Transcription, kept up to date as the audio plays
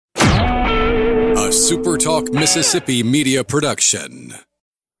a Super Talk Mississippi media production.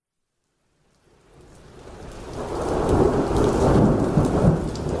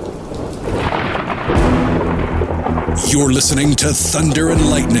 You're listening to Thunder and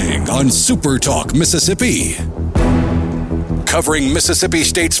Lightning on Super Talk Mississippi. Covering Mississippi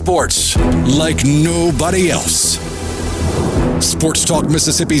State sports like nobody else. Sports Talk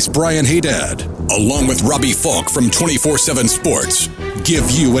Mississippi's Brian Haydad, along with Robbie Falk from 24/7 Sports,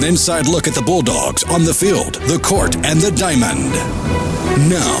 give you an inside look at the Bulldogs on the field, the court, and the diamond.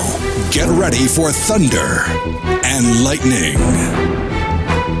 Now, get ready for Thunder and Lightning.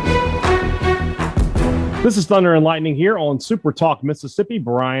 This is Thunder and Lightning here on Super Talk Mississippi.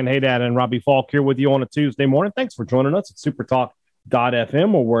 Brian Haydad and Robbie Falk here with you on a Tuesday morning. Thanks for joining us at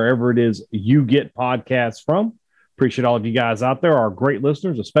supertalk.fm or wherever it is you get podcasts from. Appreciate all of you guys out there, our great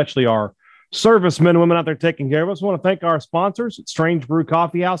listeners, especially our servicemen and women out there taking care of us. I want to thank our sponsors at Strange Brew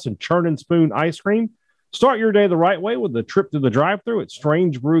Coffee House and Churn and Spoon Ice Cream. Start your day the right way with a trip to the drive-thru at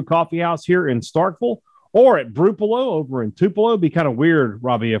Strange Brew Coffee House here in Starkville or at Brupolo over in Tupelo. It'd be kind of weird,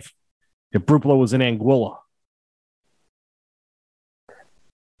 Robbie, if Brupolo was in Anguilla.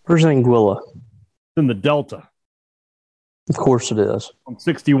 Where's Anguilla? In the Delta. Of course it is. On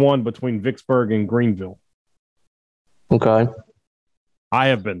 61 between Vicksburg and Greenville. Okay. I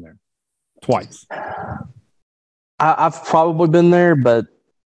have been there twice. I've probably been there, but,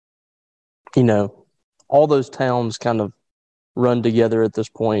 you know, all those towns kind of run together at this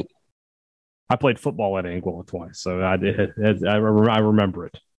point. I played football at Anguilla twice, so I remember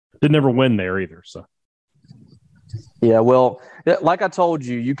it. Did never win there either. So, yeah, well, like I told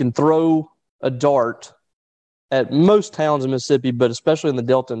you, you can throw a dart at most towns in Mississippi, but especially in the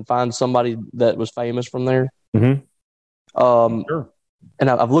Delta, and find somebody that was famous from there. Mm-hmm. Sure. And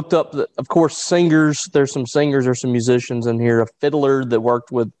I've looked up, of course, singers. There's some singers, there's some musicians in here. A fiddler that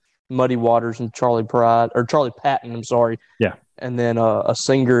worked with Muddy Waters and Charlie Patton. I'm sorry. Yeah. And then a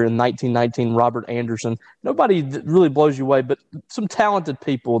singer in 1919, Robert Anderson. Nobody that really blows you away, but some talented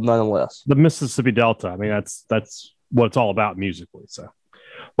people nonetheless. The Mississippi Delta. I mean, that's what it's all about musically. So,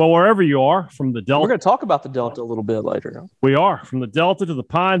 well, wherever you are from the Delta. We're going to talk about the Delta a little bit later. We are. From the Delta to the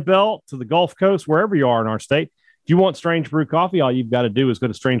Pine Belt to the Gulf Coast, wherever you are in our state. If you want Strange Brew Coffee, all you've got to do is go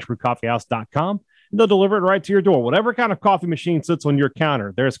to strangebrewcoffeehouse.com, and they'll deliver it right to your door. Whatever kind of coffee machine sits on your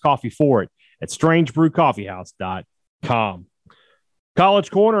counter, there's coffee for it at strangebrewcoffeehouse.com. College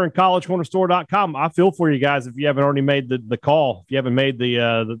Corner and collegecornerstore.com. I feel for you guys if you haven't already made the call, if you haven't made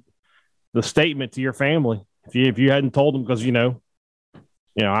the statement to your family, if you hadn't told them, because you know,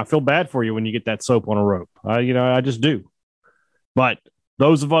 I feel bad for you when you get that soap on a rope. I just do. But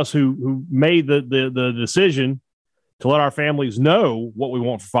those of us who made the decision to let our families know what we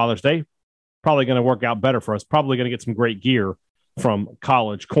want for Father's Day, probably going to work out better for us. Probably going to get some great gear from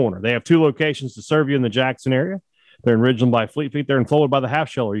College Corner. They have 2 locations to serve you in the Jackson area. They're in Ridgeland by Fleet Feet. They're in Flowwood by the Half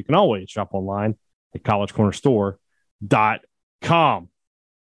Shell. You can always shop online at collegecornerstore.com.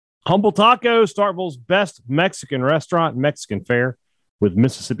 Humble Tacos, Starkville's best Mexican restaurant, Mexican fare with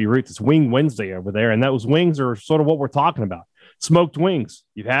Mississippi roots. It's Wing Wednesday over there, and those wings are sort of what we're talking about. Smoked wings.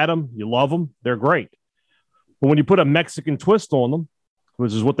 You've had them. You love them. They're great. But when you put a Mexican twist on them,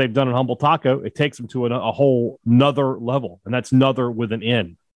 which is what they've done in Humble Taco, it takes them to a whole nother level, and that's nother with an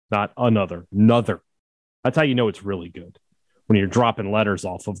N, not another, nother. That's how you know it's really good, when you're dropping letters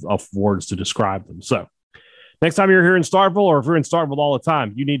off of words to describe them. So next time you're here in Starkville, or if you're in Starkville all the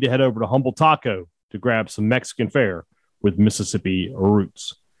time, you need to head over to Humble Taco to grab some Mexican fare with Mississippi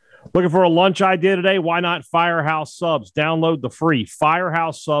roots. Looking for a lunch idea today? Why not Firehouse Subs? Download the free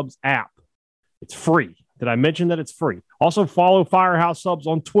Firehouse Subs app. It's free. Did I mention that it's free? Also follow Firehouse Subs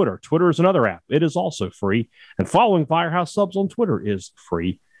on Twitter. Twitter is another app. It is also free. And following Firehouse Subs on Twitter is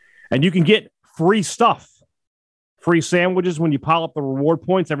free. And you can get free stuff. Free sandwiches when you pile up the reward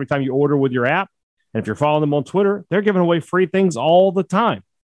points every time you order with your app. And if you're following them on Twitter, they're giving away free things all the time.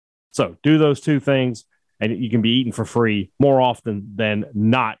 So do those 2 things, and you can be eaten for free more often than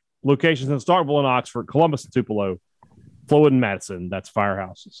not. Locations in Starkville and Oxford, Columbus and Tupelo, Flowwood and Madison. That's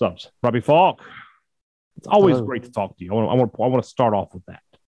Firehouse Subs. Robbie Falk, it's always great to talk to you. I want to start off with that.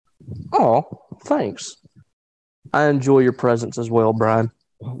 Oh, thanks. I enjoy your presence as well, Brian.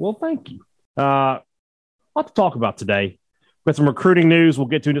 Well, thank you. A lot to talk about today. We've got some recruiting news we'll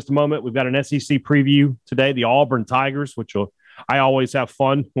get to in just a moment. We've got an SEC preview today, the Auburn Tigers, I always have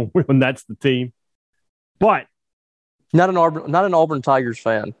fun when that's the team. But not an Auburn Tigers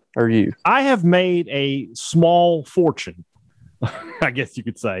fan, are you? I have made a small fortune, I guess you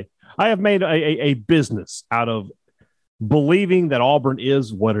could say. I have made a business out of believing that Auburn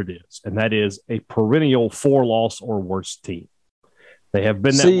is what it is, and that is a perennial 4-loss or worse team. They have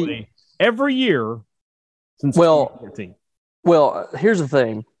been that way every year since Well, 2014. Well, here's the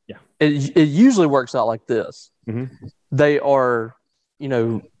thing. Yeah. It usually works out like this. Mm-hmm. They are,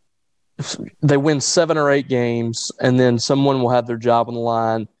 they win 7 or 8 games, and then someone will have their job on the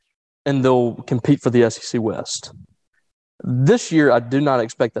line, and they'll compete for the SEC West. This year, I do not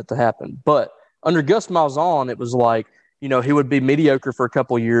expect that to happen. But under Gus Malzahn, it was like, he would be mediocre for a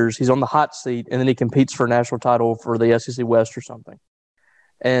couple of years. He's on the hot seat, and then he competes for a national title for the SEC West or something.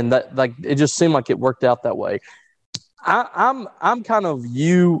 And that, it just seemed like it worked out that way. I'm kind of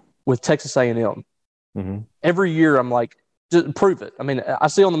you with Texas A&M. Mm-hmm. Every year, I'm like, just prove it. I mean, I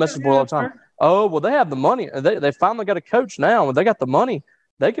see on the message board all the time. Oh, well, they have the money. They finally got a coach now. When they got the money,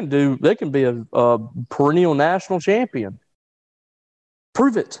 they can be a perennial national champion.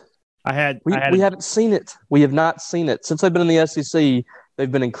 Prove it. We haven't seen it. We have not seen it since they've been in the SEC.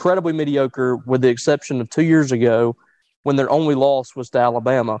 They've been incredibly mediocre, with the exception of 2 years ago, when their only loss was to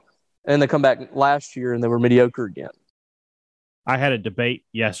Alabama, and they come back last year and they were mediocre again. I had a debate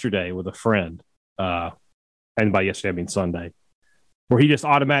yesterday with a friend, and by yesterday I mean Sunday, where he just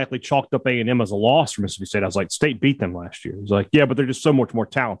automatically chalked up A&M as a loss for Mississippi State. I was like, State beat them last year. He was like, yeah, but they're just so much more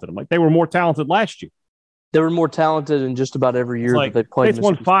talented. I'm like, they were more talented last year. They were more talented in just about every year that they played. It's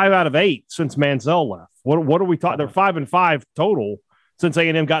won 5 out of 8 since Manziel left. What are we talking? They're 5-5 total since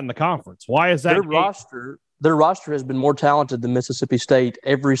A&M got in the conference. Why is that? Their roster has been more talented than Mississippi State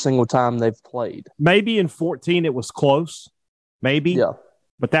every single time they've played. Maybe in 2014 it was close. Maybe. Yeah.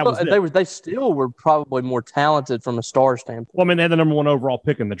 But that was it. They still were probably more talented from a star standpoint. Well, I mean, they had the number 1 overall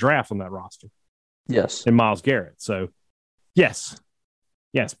pick in the draft on that roster. Yes. In Myles Garrett. So, yes,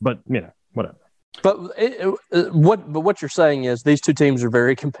 but whatever. But what you're saying is these two teams are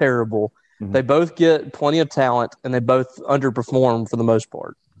very comparable. Mm-hmm. They both get plenty of talent, and they both underperform for the most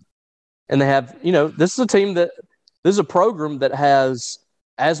part. And they have, this is a program that has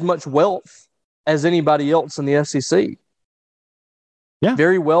as much wealth as anybody else in the SEC. Yeah,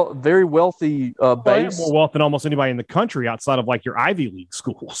 very wealthy base. They have more wealth than almost anybody in the country outside of like your Ivy League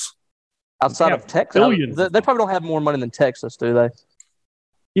schools. Outside of Texas, they probably don't have more money than Texas, do they?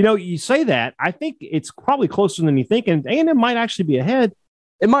 You say that. I think it's probably closer than you think, and A&M might actually be ahead.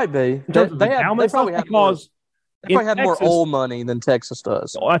 It might be. They probably have more oil money than Texas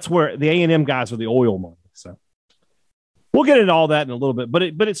does. Well, that's where the A&M guys are the oil money. So we'll get into all that in a little bit,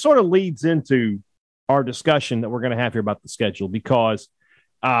 but it sort of leads into our discussion that we're going to have here about the schedule because,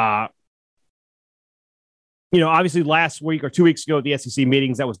 obviously last week or 2 weeks ago at the SEC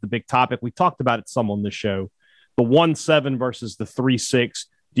meetings, that was the big topic. We talked about it some on the show. The 1-7 versus the 3-6.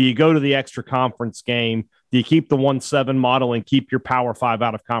 Do you go to the extra conference game? Do you keep the 1-7 model and keep your Power 5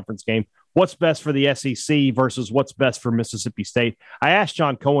 out of conference game? What's best for the SEC versus what's best for Mississippi State? I asked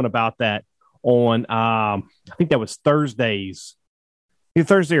John Cohen about that on, I think that was Thursday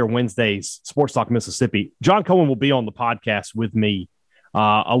or Wednesday's Sports Talk Mississippi. John Cohen will be on the podcast with me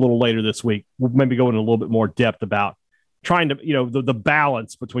a little later this week. We'll maybe go into a little bit more depth about trying to, the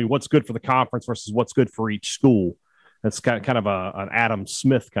balance between what's good for the conference versus what's good for each school. That's kind of an Adam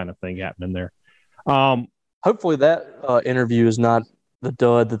Smith kind of thing happening there. Hopefully that interview is not the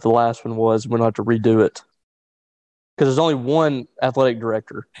dud that the last one was. We're not to redo it because there's only one athletic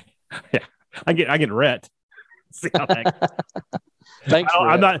director. Yeah, I get Rhett. See how that goes. Thanks.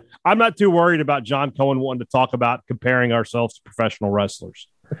 I'm not too worried about John Cohen wanting to talk about comparing ourselves to professional wrestlers.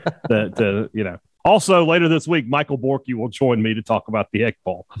 Also, later this week, Michael Borky will join me to talk about the Egg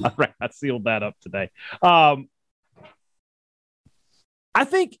Bowl. I sealed that up today. I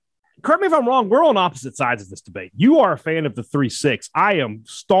think, correct me if I'm wrong, we're on opposite sides of this debate. You are a fan of the 3-6. I am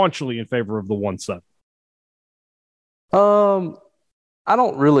staunchly in favor of the 1-7. I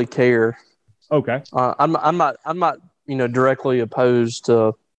don't really care. Okay. I'm not directly opposed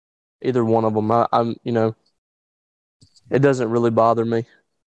to either one of them. It doesn't really bother me.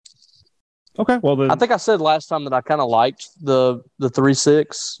 Okay, well then, I think I said last time that I kind of liked the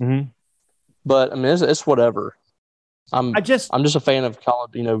 3-6, mm-hmm. but I mean it's whatever. I'm just a fan of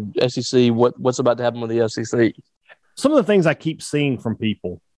college, SEC. What's about to happen with the SEC? Some of the things I keep seeing from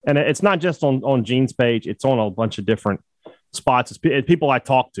people, and it's not just on Gene's page; it's on a bunch of different spots. It's people I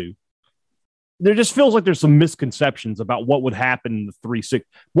talk to. There just feels like there's some misconceptions about what would happen in the 3-6.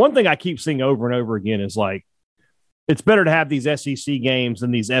 One thing I keep seeing over and over again is like, it's better to have these SEC games than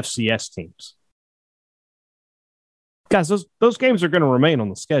these FCS teams. Guys, those games are going to remain on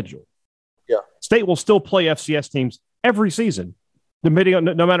the schedule. Yeah. State will still play FCS teams every season, depending on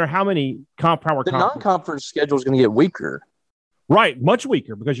no matter how many power. The non-conference schedule is going to get weaker. Right, much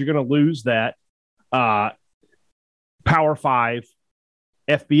weaker because you're going to lose that Power 5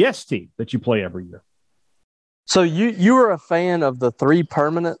 FBS team that you play every year. So you were a fan of the 3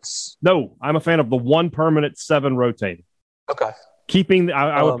 permanents? No, I'm a fan of the 1 permanent, 7 rotating. Okay.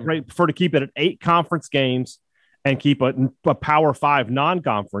 I would prefer to keep it at 8 conference games and keep a Power 5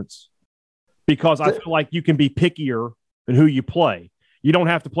 non-conference, because I feel like you can be pickier in who you play. You don't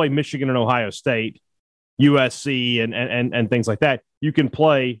have to play Michigan and Ohio State, USC, and things like that. You can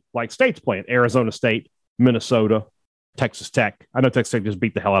play like State's playing, Arizona State, Minnesota, Texas Tech. I know Texas Tech just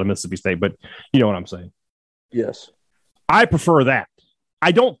beat the hell out of Mississippi State, but you know what I'm saying. Yes. I prefer that.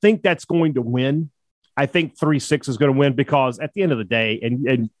 I don't think that's going to win. I think 3-6 is going to win, because at the end of the day,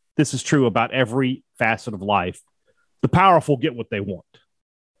 and this is true about every facet of life, the powerful get what they want.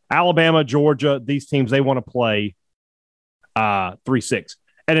 Alabama, Georgia, these teams, they want to play 3-6.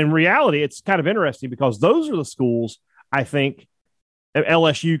 And in reality, it's kind of interesting, because those are the schools, I think,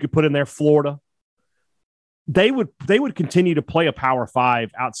 LSU could put in there, Florida. They would continue to play a Power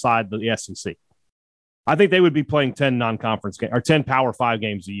 5 outside the SEC. I think they would be playing 10 non-conference games or 10 Power 5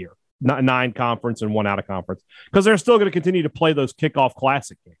 games a year, 9 conference and 1 out of conference, because they're still going to continue to play those kickoff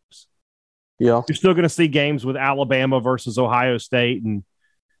classic games. Yeah. You're still going to see games with Alabama versus Ohio State and,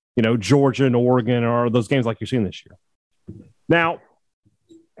 Georgia and Oregon, or those games like you're seeing this year. Now,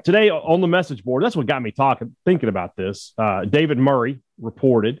 today on the message board, that's what got me thinking about this. David Murray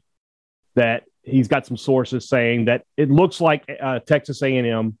reported that he's got some sources saying that it looks like Texas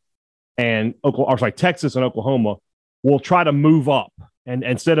A&M and Texas and Oklahoma will try to move up, and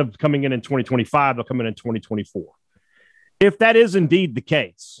instead of coming in 2025, they'll come in 2024. If that is indeed the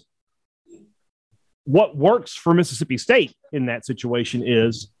case, what works for Mississippi State in that situation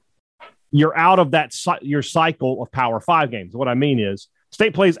is you're out of that your cycle of Power 5 games. What I mean is,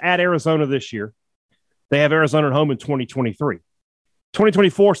 State plays at Arizona this year. They have Arizona at home in 2023.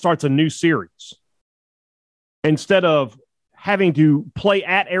 2024 starts a new series. Instead of having to play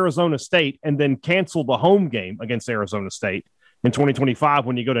at Arizona State and then cancel the home game against Arizona State in 2025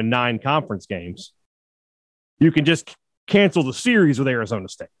 when you go to 9 conference games, you can just cancel the series with Arizona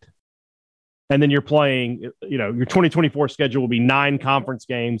State. And then you're playing, your 2024 schedule will be 9 conference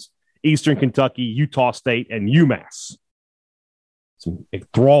games, Eastern Kentucky, Utah State, and UMass. Some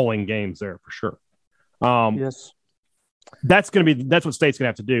enthralling games there for sure. Yes. That's what State's going to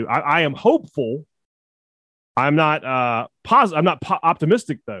have to do. I am hopeful. I'm not positive. I'm not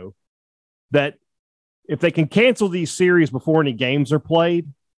optimistic, though, that if they can cancel these series before any games are played,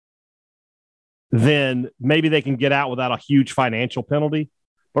 then maybe they can get out without a huge financial penalty.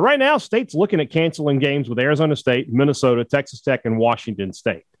 But right now, State's looking at canceling games with Arizona State, Minnesota, Texas Tech, and Washington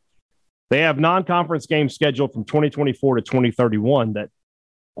State. They have non-conference games scheduled from 2024 to 2031 that,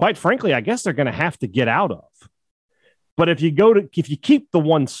 quite frankly, I guess they're going to have to get out of. But if you keep the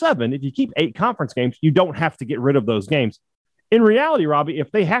 1-7, if you keep 8 conference games, you don't have to get rid of those games. In reality, Robbie,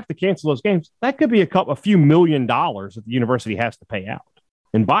 if they have to cancel those games, that could be a few $1 million that the university has to pay out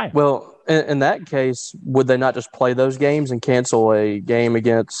and buy it. Well, in that case, would they not just play those games and cancel a game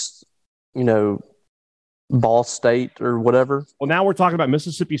against, Ball State or whatever? Well, now we're talking about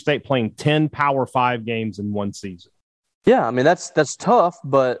Mississippi State playing 10 Power 5 games in one season. Yeah, I mean, that's tough,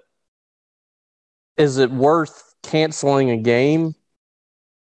 but is it worth canceling a game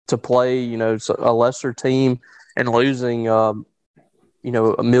to play, a lesser team and losing,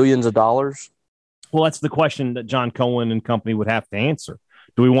 millions of dollars? Well, that's the question that John Cohen and company would have to answer.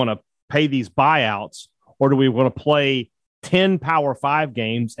 Do we want to pay these buyouts, or do we want to play 10 Power 5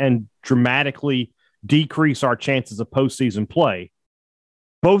 games and dramatically decrease our chances of postseason play?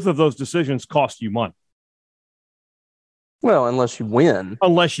 Both of those decisions cost you money. Well, unless you win.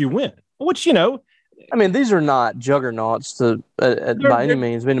 Which, I mean, these are not juggernauts by any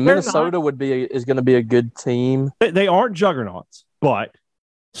means. I mean, Minnesota is going to be a good team. They aren't juggernauts, but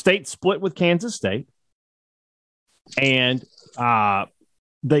State split with Kansas State, and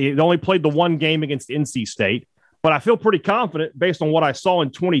they only played the one game against NC State. But I feel pretty confident, based on what I saw in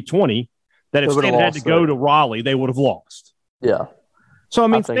 2020, that if State had to go to Raleigh, they would have lost. Yeah. So, I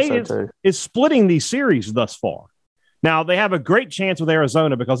mean, State is splitting these series thus far. Now, they have a great chance with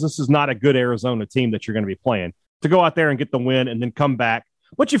Arizona, because this is not a good Arizona team that you're going to be playing, to go out there and get the win and then come back.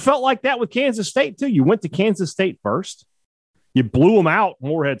 But you felt like that with Kansas State, too. You went to Kansas State first. You blew them out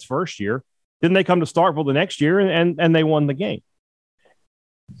Moorhead's first year. Then they come to Starkville the next year, and they won the game.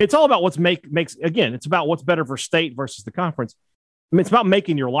 It's all about it's about what's better for State versus the conference. I mean, it's about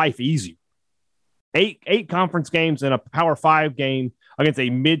making your life easier. Eight conference games and a Power 5 game against a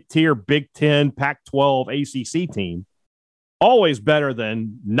mid-tier Big Ten, Pac-12, ACC team. Always better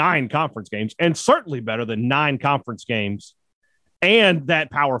than 9 conference games, and certainly better than 9 conference games and that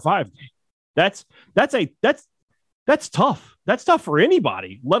Power 5 game. That's tough. That's tough for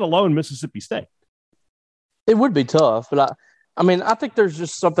anybody, let alone Mississippi State. It would be tough, but I mean, I think there's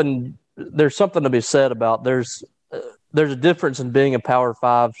just something. There's something to be said about there's a difference in being a Power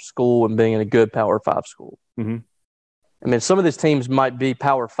Five school and being in a good Power Five school. Mm-hmm. I mean, some of these teams might be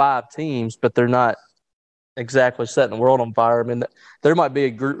Power Five teams, but they're not exactly setting the world on fire. I mean, there might be a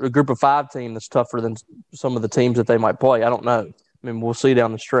group of five team that's tougher than some of the teams that they might play. I don't know. I mean, we'll see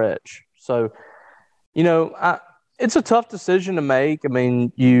down the stretch. So, it's a tough decision to make. I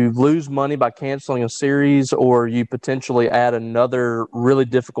mean, you lose money by canceling a series, or you potentially add another really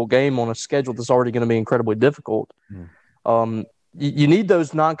difficult game on a schedule that's already going to be incredibly difficult. You need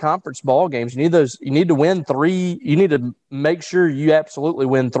those non-conference ball games. You need to win three. You need to make sure you absolutely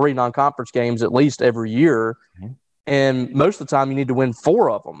win three non-conference games at least every year. Mm-hmm. And most of the time you need to win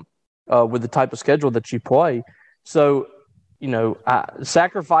four of them with the type of schedule that you play. So,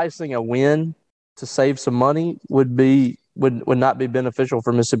 sacrificing a win to save some money would not be beneficial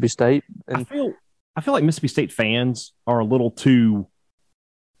for Mississippi State. And I feel like Mississippi State fans are a little too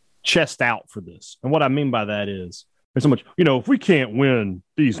chest out for this. And what I mean by that is, there's so much, if we can't win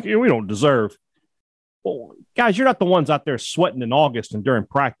these, we don't deserve. Well, guys, you're not the ones out there sweating in August and during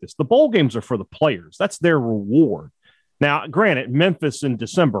practice. The bowl games are for the players. That's their reward. Now, granted, Memphis in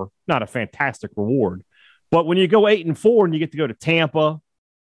December, not a fantastic reward. But when you go 8-4 and you get to go to Tampa,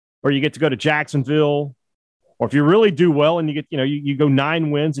 or you get to go to Jacksonville, or if you really do well and you get, you go 9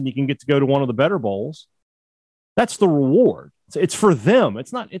 wins and you can get to go to one of the better bowls, that's the reward. It's for them.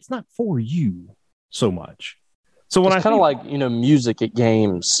 It's not for you so much. So when it's kind of like, music at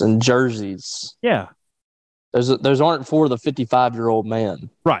games and jerseys. Yeah. Those aren't for the 55-year-old man.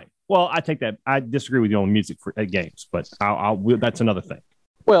 Right. Well, I take that. I disagree with you on music at games, but that's another thing.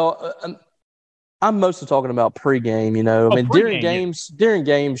 Well, I'm mostly talking about pregame, I mean, during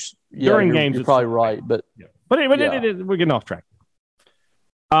games, you're probably right. But we're getting off track.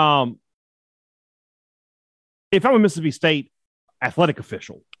 If I'm a Mississippi State athletic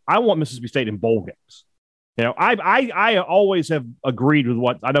official, I want Mississippi State in bowl games. I always have agreed with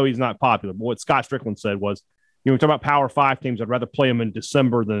what I know he's not popular, but what Scott Strickland said was, we talk about Power 5 teams. I'd rather play them in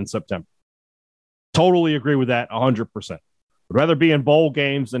December than in September. Totally agree with that 100%. I'd rather be in bowl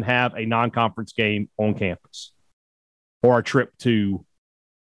games than have a non-conference game on campus or a trip to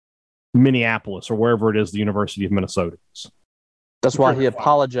Minneapolis or wherever it is the University of Minnesota is. That's why he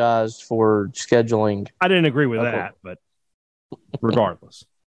apologized for scheduling. I didn't agree with that, but regardless.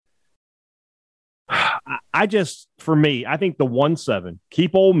 I think the 1-7,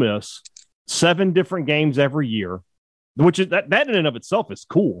 keep Ole Miss, 7 different games every year, which is that in and of itself is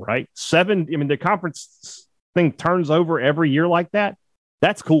cool, right? 7, I mean, the conference thing turns over every year like that.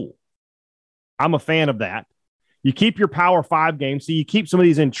 That's cool. I'm a fan of that. You keep your Power 5 games, so you keep some of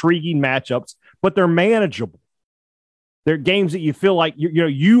these intriguing matchups, but they're manageable. They're games that you feel like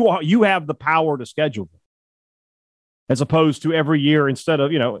you have the power to schedule them, as opposed to every year instead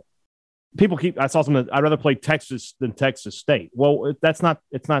of I saw something. I'd rather play Texas than Texas State. Well, that's not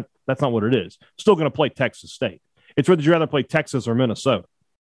what it is. Still going to play Texas State. It's whether you'd rather play Texas or Minnesota.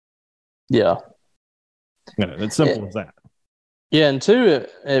 Yeah. It's simple as that. Yeah, and two,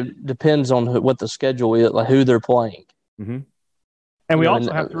 it depends on what the schedule is, like who they're playing. Mm-hmm. And we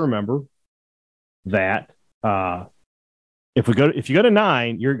also have to remember that if you go to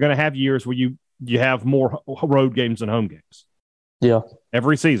 9, you're going to have years where you have more road games than home games. Yeah.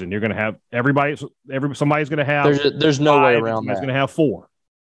 Every season, you're going to have somebody's going to have. There's no 5, way around that. Somebody's going to have 4.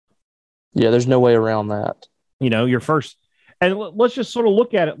 Yeah, there's no way around that. Your first, and let's just sort of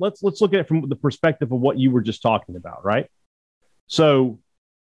look at it. Let's look at it from the perspective of what you were just talking about, right? So,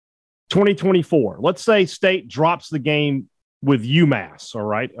 2024. Let's say State drops the game with UMass, all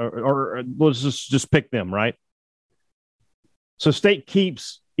right, or let's just pick them, right? So State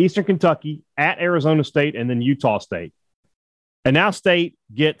keeps Eastern Kentucky at Arizona State and then Utah State. And now State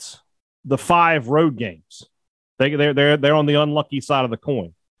gets the 5 road games. They're on the unlucky side of the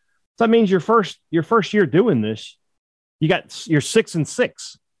coin. So that means your first year doing this, you're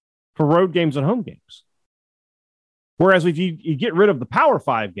 6-6 for road games and home games. Whereas if you get rid of the Power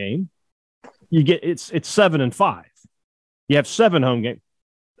 5 game, you get it's 7-5. You have 7 home games.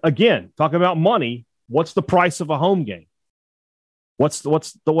 Again, talking about money, what's the price of a home game? What's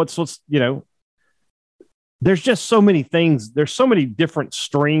there's just so many things. There's so many different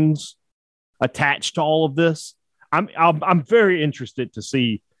strings attached to all of this. I'm very interested to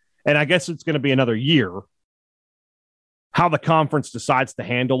see, and I guess it's going to be another year, how the conference decides to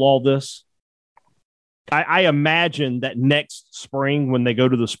handle all this. I imagine that next spring, when they go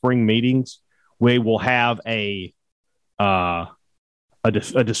to the spring meetings, we will have a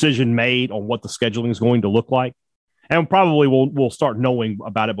decision made on what the scheduling is going to look like, and probably we'll start knowing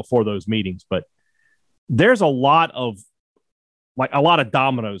about it before those meetings. But there's a lot of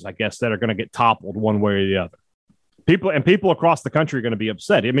dominoes, I guess, that are going to get toppled one way or the other. People across the country are going to be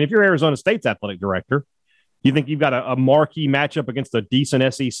upset. I mean, if you're Arizona State's athletic director, you think you've got a marquee matchup against a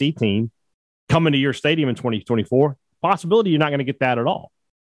decent SEC team coming to your stadium in 2024, possibility you're not going to get that at all.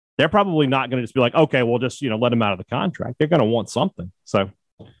 They're probably not going to just be like, okay, we'll just, let him out of the contract. They're going to want something. So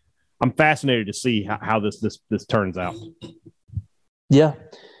I'm fascinated to see how this turns out. Yeah,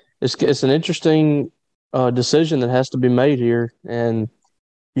 it's an interesting decision that has to be made here, and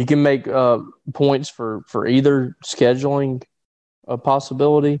you can make points for either scheduling a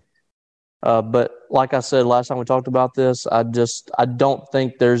possibility. But like I said last time we talked about this, I don't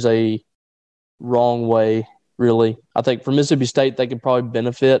think there's a wrong way, really. I think for Mississippi State, they could probably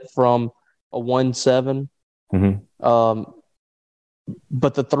benefit from a 1-7. Mm-hmm.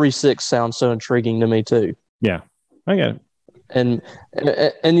 But the 3-6 sounds so intriguing to me too. Yeah, I get it. And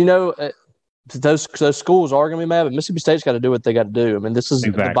those schools are going to be mad, but Mississippi State's got to do what they got to do. I mean, this is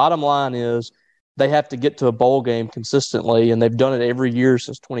exactly. The bottom line is they have to get to a bowl game consistently, and they've done it every year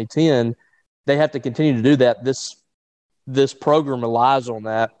since 2010. They have to continue to do that. This program relies on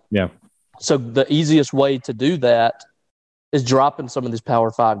that. Yeah. So the easiest way to do that is dropping some of these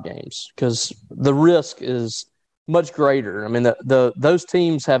Power 5 games because the risk is much greater. I mean, those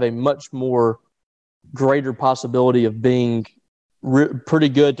teams have a much more greater possibility of being pretty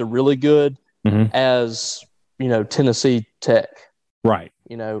good to really good as, Tennessee Tech. Right.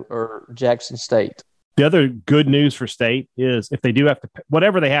 Or Jackson State. The other good news for State is if they do have to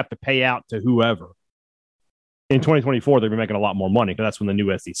whatever they have to pay out to whoever in 2024, they'll be making a lot more money because that's when the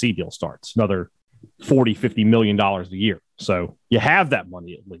new SEC deal starts. Another $40-50 million a year. So you have that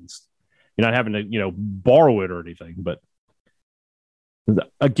money at least. You're not having to, borrow it or anything. But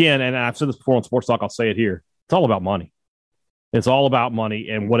again, and I've said this before on Sports Talk, I'll say it here. It's all about money. It's all about money.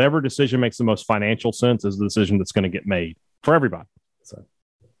 And whatever decision makes the most financial sense is the decision that's going to get made for everybody. So,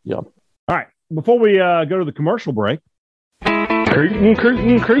 yeah. All right. Before we go to the commercial break, all right,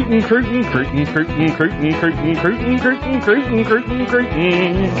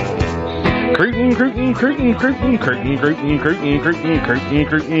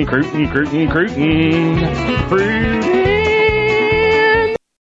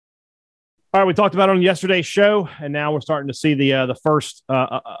 we talked about it on yesterday's show, and now we're starting to see the first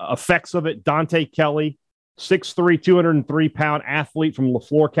effects of it. Dante Kelly, 6'3", 203-pound athlete from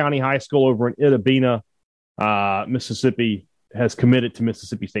LaFleur County High School over in Itta Bena, Mississippi, has committed to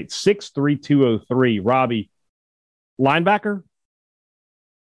Mississippi State. 6'3", 203. Robbie, linebacker?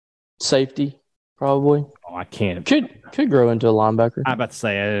 Safety, probably. Oh, I can't. Could grow into a linebacker. I'm about to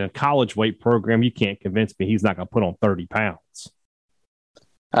say, in a college weight program, you can't convince me he's not going to put on 30 pounds.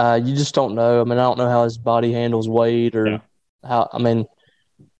 You just don't know. I mean, I don't know how his body handles weight or how – I mean –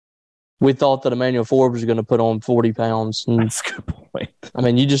 we thought that Emmanuel Forbes was going to put on 40 pounds. That's a good point. I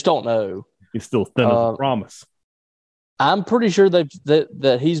mean, you just don't know. He's still thin as a promise. I'm pretty sure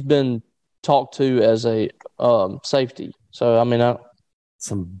that he's been talked to as a safety. So, I mean,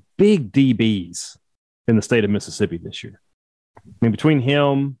 some big DBs in the state of Mississippi this year. I mean, between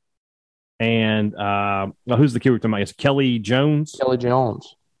him and who's the kid we're talking about? Is Kelly Jones? Kelly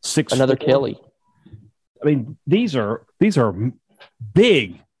Jones. 6'4". Another Kelly. I mean, these are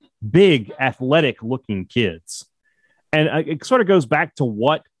big athletic-looking kids. And it sort of goes back to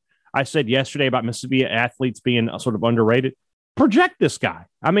what I said yesterday about Mississippi athletes being sort of underrated. Project this guy.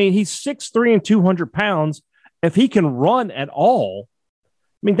 I mean, he's 6'3" and 200 pounds. If he can run at all,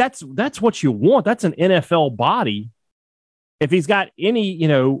 I mean, that's what you want. That's an NFL body. If he's got any,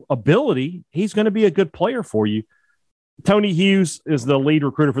 ability, he's going to be a good player for you. Tony Hughes is the lead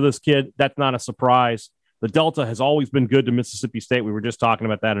recruiter for this kid. That's not a surprise. The Delta has always been good to Mississippi State. We were just talking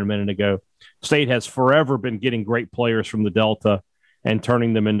about that a minute ago. State has forever been getting great players from the Delta and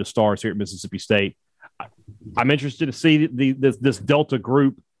turning them into stars here at Mississippi State. I'm interested to see this Delta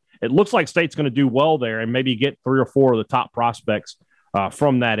group. It looks like State's going to do well there and maybe get 3 or 4 of the top prospects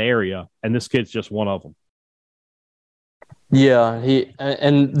from that area, and this kid's just one of them. Yeah,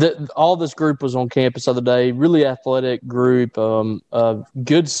 all this group was on campus the other day. Really athletic group, a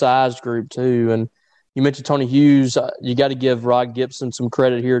good-sized group too, and you mentioned Tony Hughes. You got to give Rod Gibson some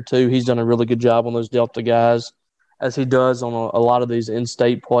credit here, too. He's done a really good job on those Delta guys, as he does on a lot of these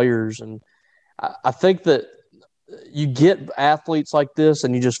in-state players. And I think that you get athletes like this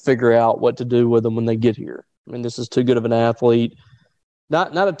and you just figure out what to do with them when they get here. I mean, this is too good of an athlete.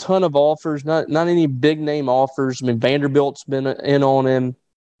 Not a ton of offers, not any big-name offers. I mean, Vanderbilt's been in on him.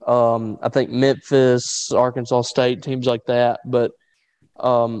 I think Memphis, Arkansas State, teams like that. But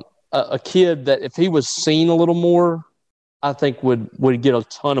a kid that if he was seen a little more, I think would get a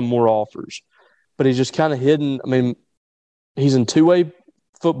ton of more offers but he's just kind of hidden. I mean, he's in two-way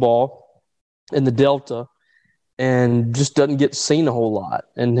football in the Delta and just doesn't get seen a whole lot.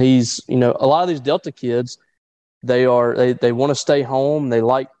 And he's, a lot of these Delta kids, they want to stay home. They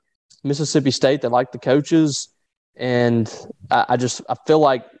like Mississippi State. They like the coaches. And I feel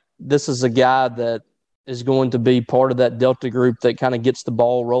like this is a guy that is going to be part of that Delta group that kind of gets the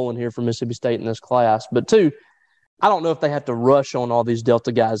ball rolling here for Mississippi State in this class. But two, I don't know if they have to rush on all these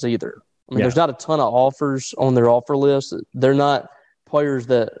Delta guys either. I mean, There's not a ton of offers on their offer list. They're not players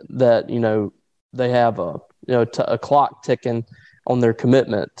that they have a clock ticking on their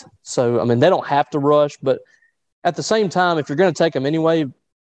commitment. So, I mean, they don't have to rush. But at the same time, if you're going to take them anyway,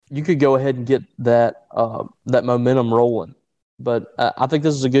 you could go ahead and get that momentum rolling. But I think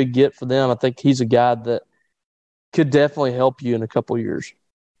this is a good get for them. I think he's a guy that could definitely help you in a couple of years.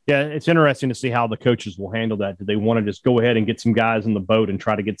 Yeah, it's interesting to see how the coaches will handle that. Do they want to just go ahead and get some guys in the boat and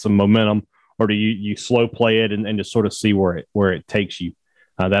try to get some momentum, or do you slow play it and just sort of see where it takes you?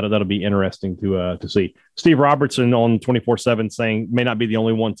 That'll be interesting to see. Steve Robertson on 24/7 saying may not be the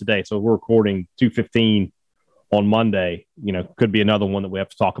only one today. So we're recording 2:15 on Monday. Could be another one that we have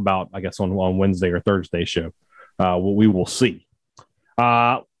to talk about, I guess, on Wednesday or Thursday show. We will see.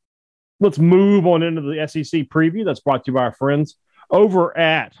 Let's move on into the SEC preview that's brought to you by our friends over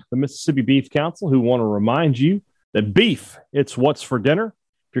at the Mississippi Beef Council, who want to remind you that beef, it's what's for dinner.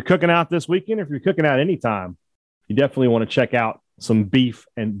 If you're cooking out this weekend, if you're cooking out anytime, you definitely want to check out some beef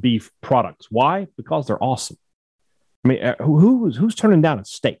and beef products. Why? Because they're awesome. I mean, who's turning down a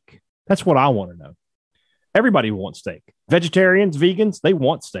steak? That's what I want to know. Everybody wants steak. Vegetarians, vegans, they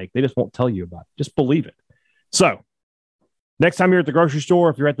want steak. They just won't tell you about it. Just believe it. So next time you're at the grocery store,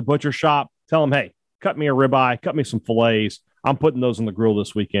 if you're at the butcher shop, tell them, hey, cut me a ribeye, cut me some fillets. I'm putting those on the grill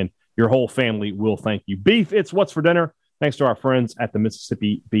this weekend. Your whole family will thank you. Beef, it's what's for dinner. Thanks to our friends at the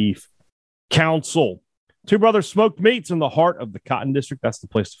Mississippi Beef Council. Two Brothers Smoked Meats in the heart of the Cotton District. That's the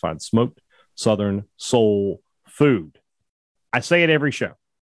place to find smoked Southern soul food. I say it every show.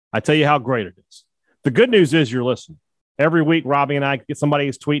 I tell you how great it is. The good news is you're listening. Every week, Robbie and I get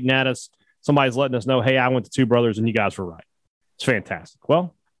somebody's tweeting at us. Somebody's letting us know, hey, I went to Two Brothers and you guys were right. It's fantastic.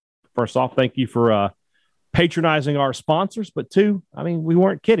 Well, first off, thank you for patronizing our sponsors. But two, I mean, we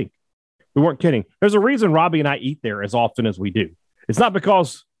weren't kidding. We weren't kidding. There's a reason Robbie and I eat there as often as we do. It's not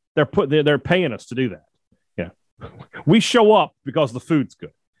because they're paying us to do that. We show up because the food's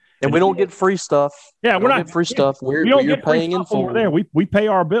good. And we don't get free stuff. Yeah, we're not get free stuff. We don't you're get free paying in stuff over there. We pay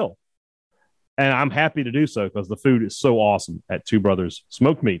our bill. And I'm happy to do so because the food is so awesome at Two Brothers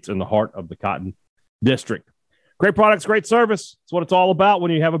Smoked Meats in the heart of the Cotton District. Great products, great service. It's what it's all about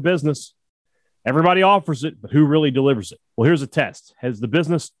when you have a business. Everybody offers it, but who really delivers it? Well, here's a test. Has the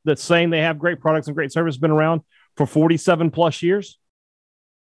business that's saying they have great products and great service been around for 47 plus years?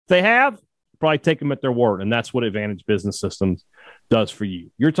 If they have, probably take them at their word, and that's what Advantage Business Systems does for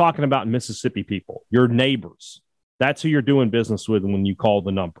you. You're talking about Mississippi people, your neighbors. That's who you're doing business with when you call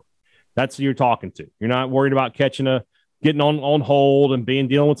the number. That's who you're talking to. You're not worried about getting on hold and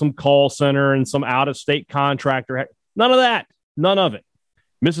dealing with some call center and some out-of-state contractor. None of that. None of it.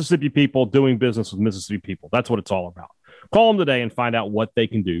 Mississippi people doing business with Mississippi people. That's what it's all about. Call them today and find out what they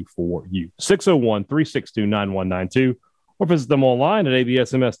can do for you. 601-362-9192 or visit them online at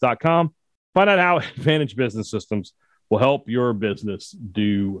absms.com. Find out how Advantage Business Systems will help your business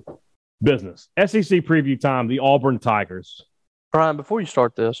do business. SEC preview time, the Auburn Tigers. Brian, before you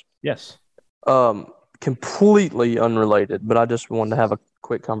start this. Yes. Completely unrelated, but I just wanted to have a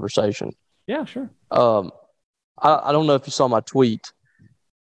quick conversation. Yeah, sure. I don't know if you saw my tweet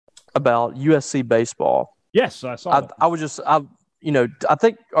about USC baseball. Yes, I saw that. I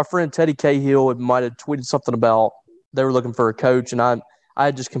think our friend Teddy Cahill might have tweeted something about they were looking for a coach, and I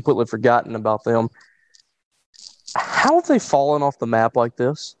had just completely forgotten about them. How have they fallen off the map like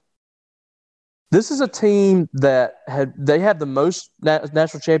this? This is a team that had the most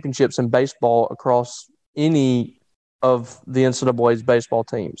national championships in baseball across any of the NCAA's baseball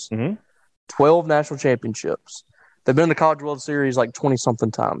teams. Mm-hmm. 12 national championships. They've been in the College World Series like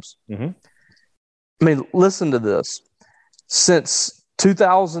 20-something times. Mm-hmm. I mean, listen to this. Since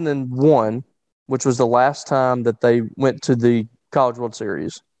 2001, which was the last time that they went to the College World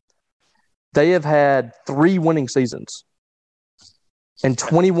Series, they have had 3 winning seasons. In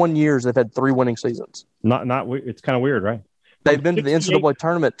 21 years, they've had 3 winning seasons. It's kind of weird, right? They've been to the NCAA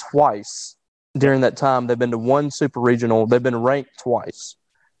tournament twice during that time. They've been to 1 super regional. They've been ranked twice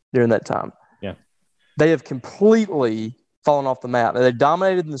during that time. Yeah. They have completely fallen off the map. They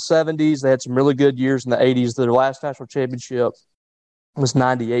dominated in the 70s. They had some really good years in the 80s. Their last national championship was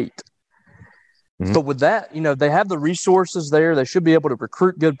 98. Mhm. But with that, they have the resources there. They should be able to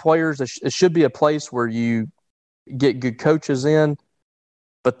recruit good players. It should be a place where you get good coaches in.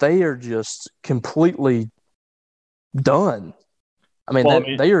 But they are just completely done. I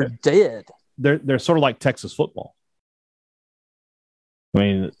mean, they are dead. They're sort of like Texas football. I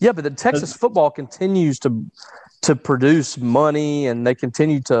mean, yeah, but the Texas football continues to produce money, and they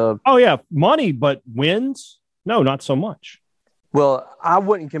continue to. Oh yeah, money, but wins? No, not so much. Well, I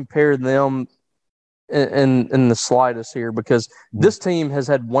wouldn't compare them in the slightest here because this team has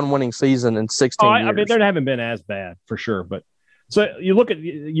had one winning season in 16 years. I mean, they haven't been as bad for sure, but so you look at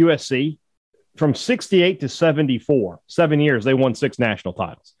USC from 68 to 74, 7 years, they won 6 national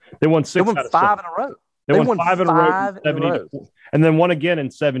titles. They won 6 They won 5 in a row. They won 5 in a row, and then one again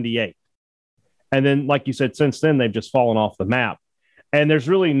in 78. And then, like you said, since then, they've just fallen off the map. And there's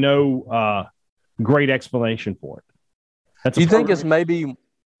really no great explanation for it. Do you think it's maybe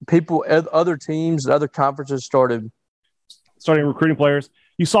people, other teams, other conferences starting recruiting players?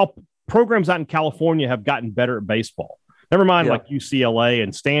 You saw programs out in California have gotten better at baseball. Never mind like UCLA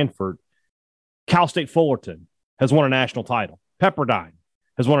and Stanford. Cal State Fullerton has won a national title. Pepperdine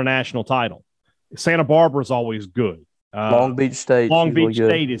has won a national title. Santa Barbara is always good. Long Beach State.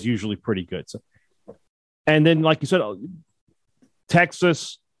 State is usually pretty good. So, and then, like you said,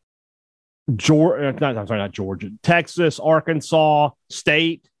 Texas, not Georgia, Texas, Arkansas,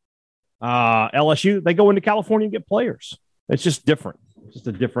 State, LSU, they go into California and get players. It's just different. It's just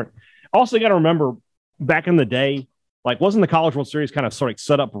a different. Also, you got to remember back in the day, like, wasn't the College World Series kind of sort of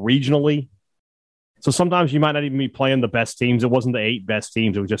set up regionally? So sometimes you might not even be playing the best teams. It wasn't the 8 best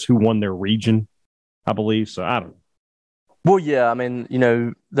teams. It was just who won their region, I believe. So I don't know. Well, yeah. I mean,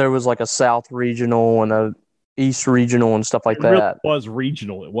 there was like a South regional and a East regional and stuff like that. Really was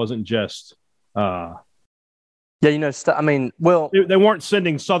regional. It wasn't just. Yeah, I mean, well, they weren't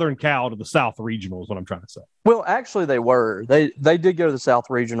sending Southern Cal to the South regional. Is what I'm trying to say. Well, actually, they were. They did go to the South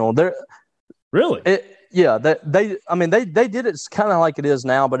regional. Really? Yeah. They did it kind of like it is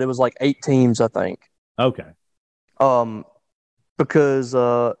now, but it was like 8 teams, I think. Okay.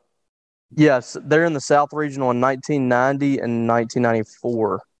 Because yes, they're in the South regional in 1990 and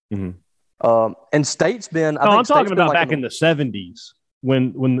 1994. Mm-hmm. And State's been. I'm talking about back in the 70s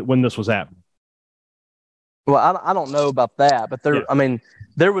when this was happening. Well, I don't know about that, but there. Yeah. I mean,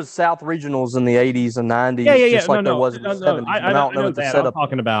 there was South regionals in the 80s and 90s, just like there was in the 70s. I don't know what the setup. I'm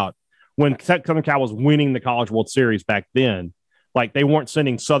talking about when Southern Cal was winning the College World Series back then. Like, they weren't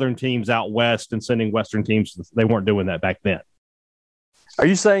sending Southern teams out west and sending Western teams. They weren't doing that back then. Are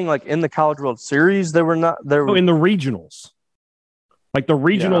you saying like in the College World Series they were not there? No, in the regionals. Like the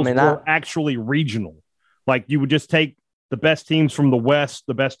regionals were actually regional. Like you would just take the best teams from the West,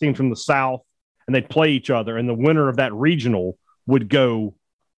 the best teams from the South, and they'd play each other. And the winner of that regional would go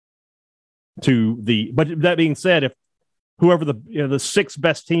to the. But that being said, if whoever the 6th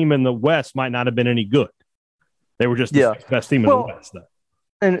best team in the West might not have been any good, they were just the 6th best team in the West. Though.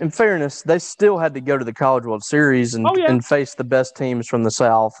 And in fairness, they still had to go to the College World Series and face the best teams from the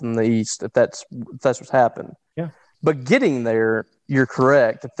South and the East if that's what's happened. Yeah. But getting there, you're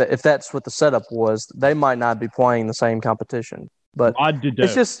correct. If that's what the setup was, they might not be playing the same competition. But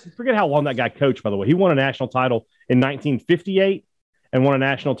it's just forget how long that guy coached. By the way, he won a national title in 1958 and won a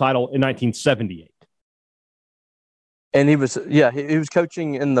national title in 1978. And he was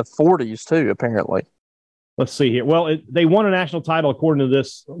coaching in the 40s too, apparently. Let's see here. Well, they won a national title, according to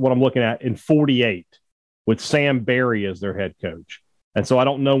this, what I'm looking at, in 48 with Sam Barry as their head coach. And so I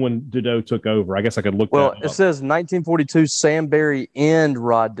don't know when Dudeau took over. I guess I could look that up. Well, it says 1942, Sam Barry and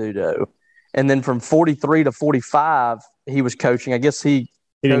Rod Dudeau. And then from 43 to 45, he was coaching. I guess he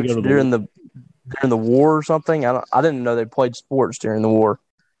coached during the war or something. I didn't know they played sports during the war.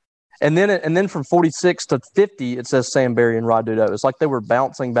 And then from 46 to 50, it says Sam Barry and Rod Dudeau. It's like they were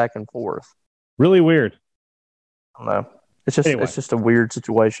bouncing back and forth. Really weird. I don't know. It's just a weird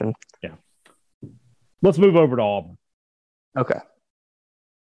situation. Yeah. Let's move over to Auburn. Okay.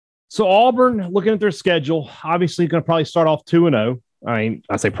 So Auburn, looking at their schedule, obviously going to probably start off 2-0. I mean,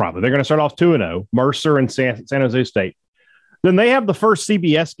 I say probably. They're going to start off 2-0. Mercer and San Jose State. Then they have the first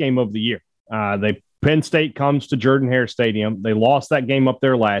CBS game of the year. Penn State comes to Jordan-Hare Stadium. They lost that game up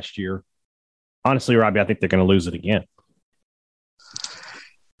there last year. Honestly, Robbie, I think they're going to lose it again.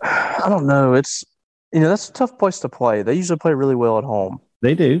 I don't know. It's that's a tough place to play. They usually play really well at home.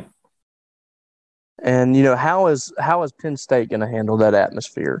 They do. And how is Penn State going to handle that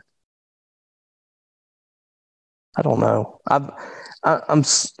atmosphere? I don't know. I'm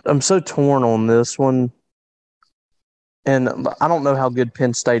so torn on this one, and I don't know how good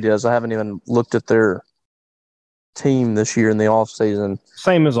Penn State is. I haven't even looked at their team this year in the offseason.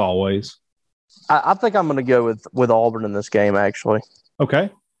 Same as always. I think I'm going to go with Auburn in this game, actually. Okay.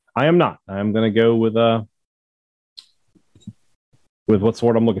 I am not. I'm going to go with what's the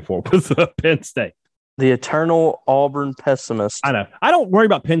word I'm looking for? With Penn State. The eternal Auburn pessimist. I know. I don't worry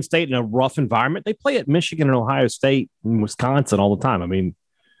about Penn State in a rough environment. They play at Michigan and Ohio State and Wisconsin all the time. I mean,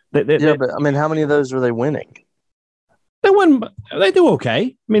 but I mean, how many of those are they winning? They win. They do okay.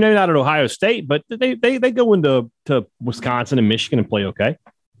 I mean, they're not at Ohio State, but they go into Wisconsin and Michigan and play okay.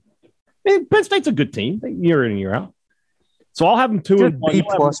 I mean, Penn State's a good team year in and year out. So I'll have them 2-1. B+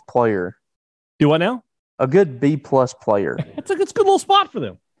 player. Do what now? A good B+ player. It's a good little spot for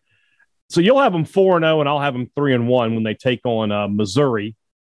them. So you'll have them 4-0, and I'll have them 3-1 when they take on Missouri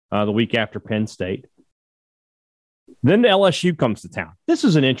the week after Penn State. Then the LSU comes to town. This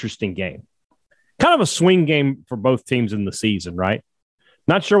is an interesting game. Kind of a swing game for both teams in the season, right?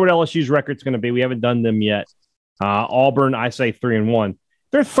 Not sure what LSU's record's going to be. We haven't done them yet. Auburn, I say 3-1.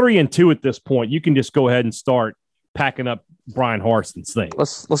 They're 3-2 at this point. You can just go ahead and start packing up Brian Harson's thing.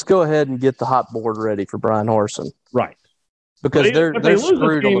 Let's go ahead and get the hot board ready for Brian Harsin. Right. Because they're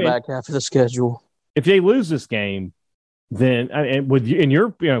screwed on the back half of the schedule. If they lose this game, then and you're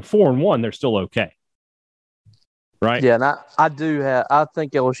 4-1, they're still okay. Right? Yeah, and I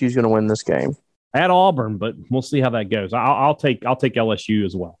think LSU's going to win this game. At Auburn, but we'll see how that goes. I'll take LSU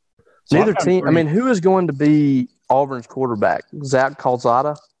as well. So neither team. I mean, who is going to be Auburn's quarterback? Zach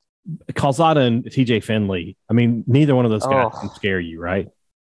Calzada and TJ Finley. I mean, neither one of those guys can scare you, right?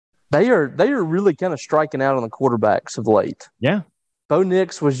 They are really kind of striking out on the quarterbacks of late. Yeah. Bo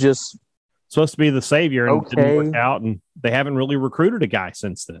Nix was just supposed to be the savior and didn't work out, and they haven't really recruited a guy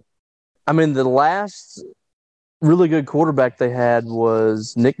since then. I mean, the last really good quarterback they had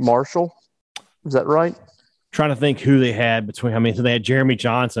was Nick Marshall. Is that right? Trying to think who they had between. I mean, so they had Jeremy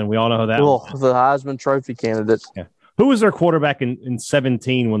Johnson. We all know who that was. The Heisman Trophy candidate. Yeah. Who was their quarterback in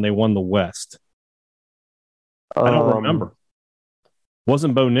 17 when they won the West? I don't remember.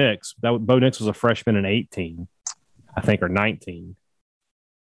 Wasn't Bo Nix. Bo Nix was a freshman in 18, I think, or 19.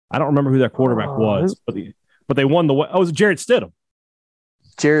 I don't remember who that quarterback was, but they won the West. Oh, it was Jarrett Stidham.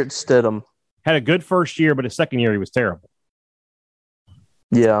 Jarrett Stidham. Had a good first year, but his second year he was terrible.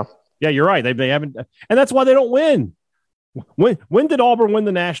 Yeah. Yeah, you're right. They haven't, and that's why they don't win. When did Auburn win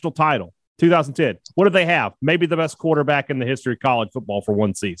the national title? 2010. What did they have? Maybe the best quarterback in the history of college football for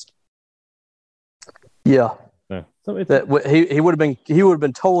one season. Yeah. So he would have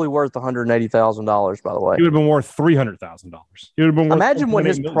been totally worth $180,000. By the way, he would have been worth $300,000. He would have been worth. Imagine what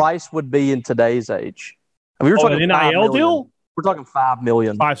his price would be in today's age. I mean, we're talking an NIL deal. We're talking $5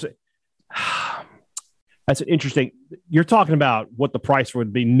 million. That's interesting. You're talking about what the price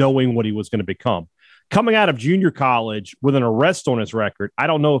would be, knowing what he was going to become. Coming out of junior college with an arrest on his record, I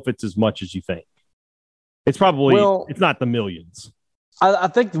don't know if it's as much as you think. It's probably it's not the millions. I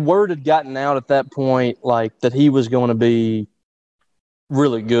think the word had gotten out at that point, like that he was going to be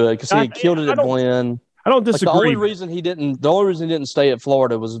really good because he had killed it at Glenn. I don't disagree. Like the only reason he didn't stay at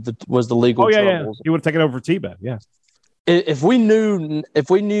Florida was the legal troubles. Yeah. He would have taken over for T-Beth. Yeah. If we knew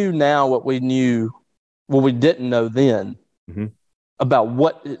now what we knew, what we didn't know then about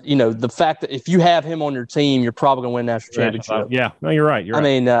what the fact that if you have him on your team, you're probably going to win national championship. Yeah. No, you're right. I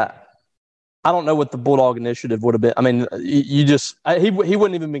mean, I don't know what the Bulldog initiative would have been. I mean, he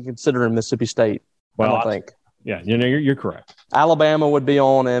wouldn't even be considering Mississippi State. Well, I don't think. Yeah, you're correct. Alabama would be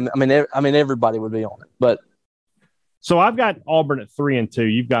on him. I mean, everybody would be on it. But so I've got Auburn at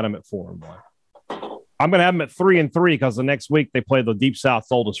 3-2. You've got them at 4-1. I'm going to have them at 3-3 because the next week they play the Deep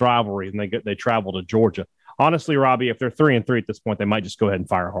South's oldest rivalry and they travel to Georgia. Honestly, Robbie, if they're 3-3 at this point, they might just go ahead and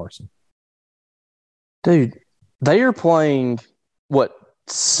fire Harsin. Dude, they are playing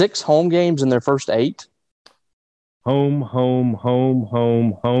 6 home games in their first 8? Home,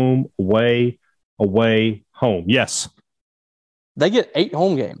 away, home. Yes. They get 8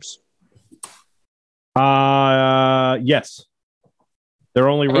 home games. Yes. They're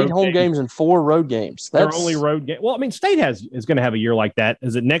only 8 home games and 4 road games. They're only road games. Well, I mean, State is going to have a year like that.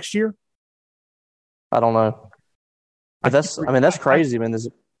 Is it next year? I don't know. But that's crazy. I mean,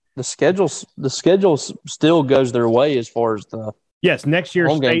 the schedule still goes their way as far as the yes. Next year,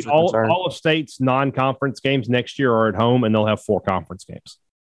 State all of State's non-conference games next year are at home, and they'll have 4 conference games.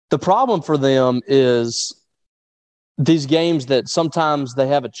 The problem for them is these games that sometimes they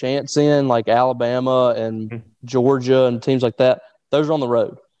have a chance in, like Alabama and Georgia and teams like that. Those are on the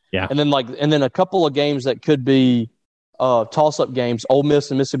road. Yeah. And then a couple of games that could be toss-up games, Ole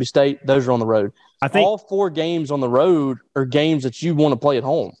Miss and Mississippi State, those are on the road. I think all 4 games on the road are games that you want to play at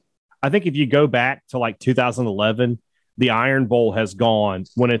home. I think if you go back to like 2011, the Iron Bowl has gone.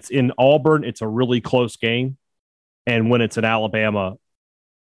 When it's in Auburn, it's a really close game. And when it's at Alabama,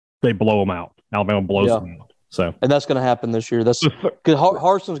 they blow them out. Alabama blows them out. So, and that's going to happen this year. That's because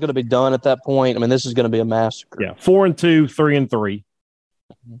Harsin's going to be done at that point. I mean, this is going to be a massacre. Yeah, 4-2, 3-3.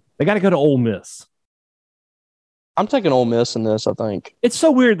 They got to go to Ole Miss. I'm taking Ole Miss in this, I think. It's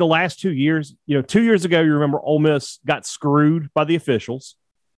so weird the last 2 years. 2 years ago, you remember Ole Miss got screwed by the officials.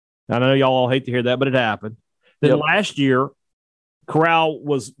 I know y'all all hate to hear that, but it happened. Then last year, Corral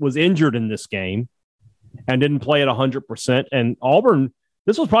was injured in this game and didn't play at 100%. And Auburn,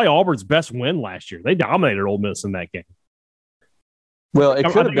 this was probably Auburn's best win last year. They dominated Ole Miss in that game. Well, it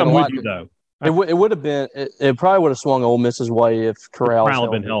could have been with you, though. It would have been. It probably would have swung Ole Miss's way if Corral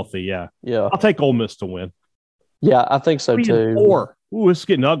had been healthy. Yeah. I'll take Ole Miss to win. Yeah, I think so too. 4. Ooh, this is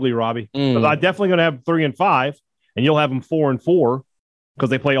getting ugly, Robbie. But I'm definitely going to have 3-5, and you'll have them 4-4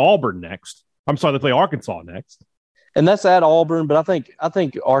 because they play Auburn next. I'm sorry, they play Arkansas next. And that's at Auburn, but I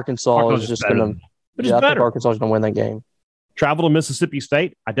think Arkansas is just going to. Yeah, I think Arkansas is going to win that game. Travel to Mississippi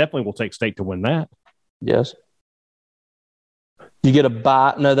State. I definitely will take State to win that. Yes. You get a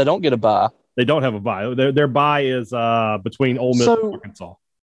bye. No, they don't get a bye. They don't have a bye. Their bye is between Ole Miss and Arkansas.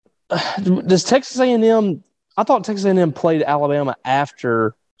 Does Texas A&M? I thought Texas A&M played Alabama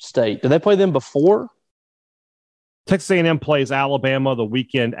after State. Did they play them before? Texas A&M plays Alabama the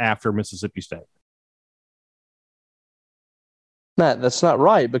weekend after Mississippi State. Matt, that's not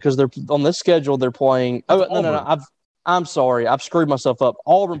right because they're on this schedule. They're playing. Oh no! I'm sorry. I've screwed myself up.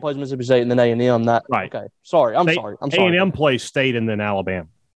 Auburn plays Mississippi State and then A&M. Not right. Okay. Sorry. I'm sorry. A&M plays State and then Alabama.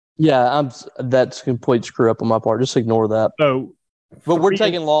 Yeah, that's a complete screw up on my part. Just ignore that. So, but we're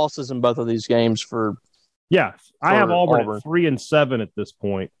taking losses in both of these games for. Yeah, I have Auburn at 3-7 at this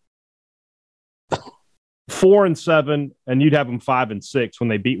point. 4-7, and you'd have them 5-6 when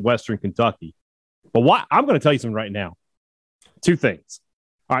they beat Western Kentucky. But I'm going to tell you something right now. 2 things.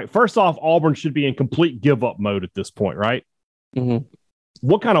 All right, first off, Auburn should be in complete give-up mode at this point, right? Mm-hmm.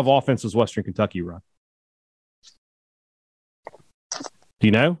 What kind of offense does Western Kentucky run? Do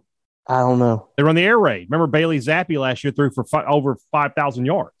you know? I don't know. They run the air raid. Remember Bailey Zappi last year threw for over 5,000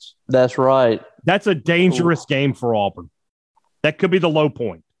 yards. That's right. That's a dangerous game for Auburn. That could be the low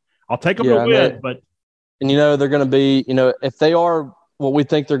point. I'll take them to win, but and they're going to be, if they are what we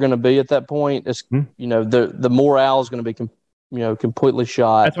think they're going to be at that point, it's the morale is going to be completely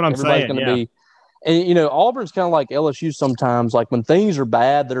shot. That's what I'm saying. Going to be, and Auburn's kind of like LSU sometimes. Like when things are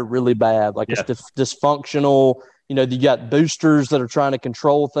bad, that are really bad. Like it's dysfunctional. You got boosters that are trying to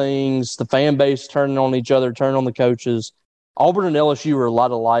control things. The fan base turning on each other, turning on the coaches. Auburn and LSU are a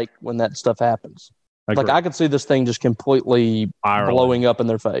lot alike when that stuff happens. Like I could see this thing just completely blowing up in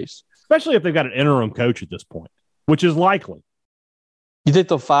their face. Especially if they've got an interim coach at this point, which is likely. You think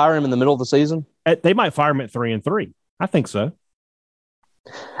they'll fire him in the middle of the season? They might fire him at 3-3. I think so.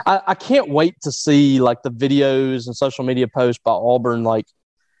 I can't wait to see like the videos and social media posts by Auburn, like,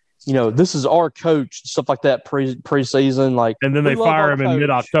 this is our coach, stuff like that preseason. Like, and then they fire him in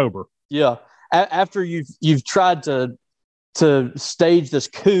mid-October. Yeah. After you've tried to stage this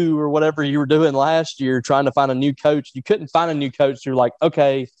coup or whatever you were doing last year, trying to find a new coach. You couldn't find a new coach. So you're like,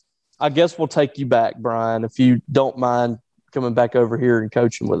 okay, I guess we'll take you back, Brian, if you don't mind coming back over here and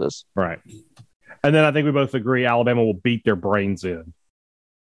coaching with us. Right. And then I think we both agree Alabama will beat their brains in.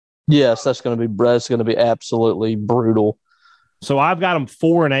 Yes, that's going to be absolutely brutal. So I've got them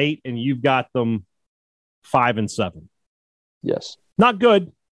 4-8, and you've got them 5-7. Yes, not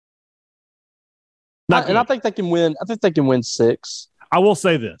good. And I think they can win. I think they can win 6. I will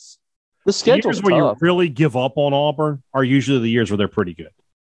say this: the schedule's years where you really give up on Auburn are usually the years where they're pretty good.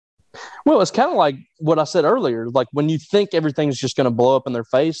 Well, it's kind of like what I said earlier. Like when you think everything's just going to blow up in their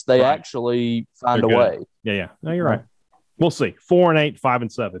face, they actually find a way. Yeah. No, you're right. We'll see. 4-8,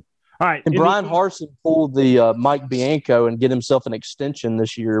 5-7. All right. And Brian Harsin pulled the Mike Bianco and get himself an extension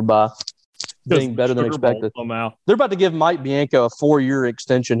this year by being better than expected. They're about to give Mike Bianco a 4-year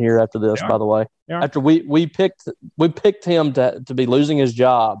extension here after this, by the way. After we picked him to be losing his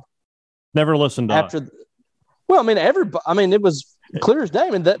job. Never listened to after. Well, I mean, it was clear as day.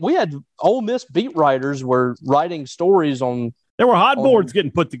 I mean, that we had Ole Miss beat writers were writing stories on. There were hot boards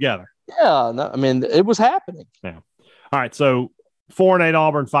getting put together. Yeah, no, I mean, it was happening. Yeah. All right, so 4-8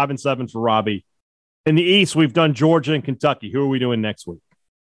 Auburn, 5-7 for Robbie. In the East, we've done Georgia and Kentucky. Who are we doing next week?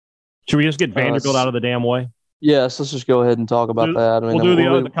 Should we just get Vanderbilt out of the damn way? Yes, let's just go ahead and talk about that. I mean, we'll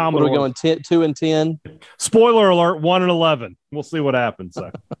do the Commodore. What are we going 2-10? Spoiler alert: 1-11. We'll see what happens.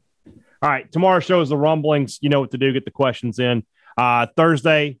 So. All right, tomorrow's show is the rumblings. You know what to do. Get the questions in.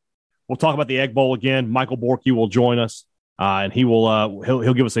 Thursday, we'll talk about the Egg Bowl again. Michael Borky will join us, and he will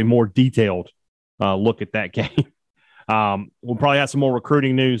he'll give us a more detailed look at that game. We'll probably have some more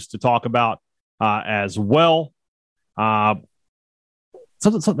recruiting news to talk about as well.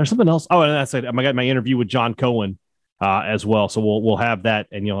 There's something else. Oh, and I said I got my interview with John Cohen as well. So we'll have that,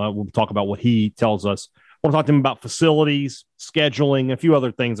 and we'll talk about what he tells us. We'll talk to him about facilities, scheduling, a few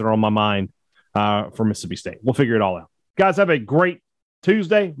other things that are on my mind for Mississippi State. We'll figure it all out. Guys, have a great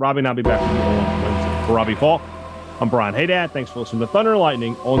Tuesday. Robbie and I'll be back on Wednesday. For Robbie Falk, I'm Brian Haydad. Thanks for listening to Thunder and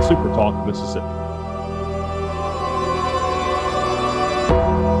Lightning on Super Talk Mississippi.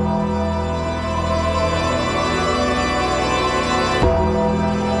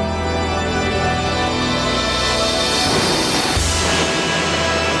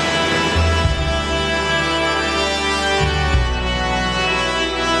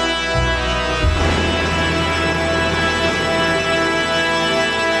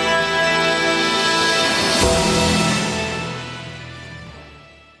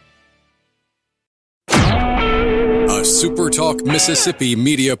 Super Talk Mississippi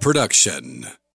Media Production.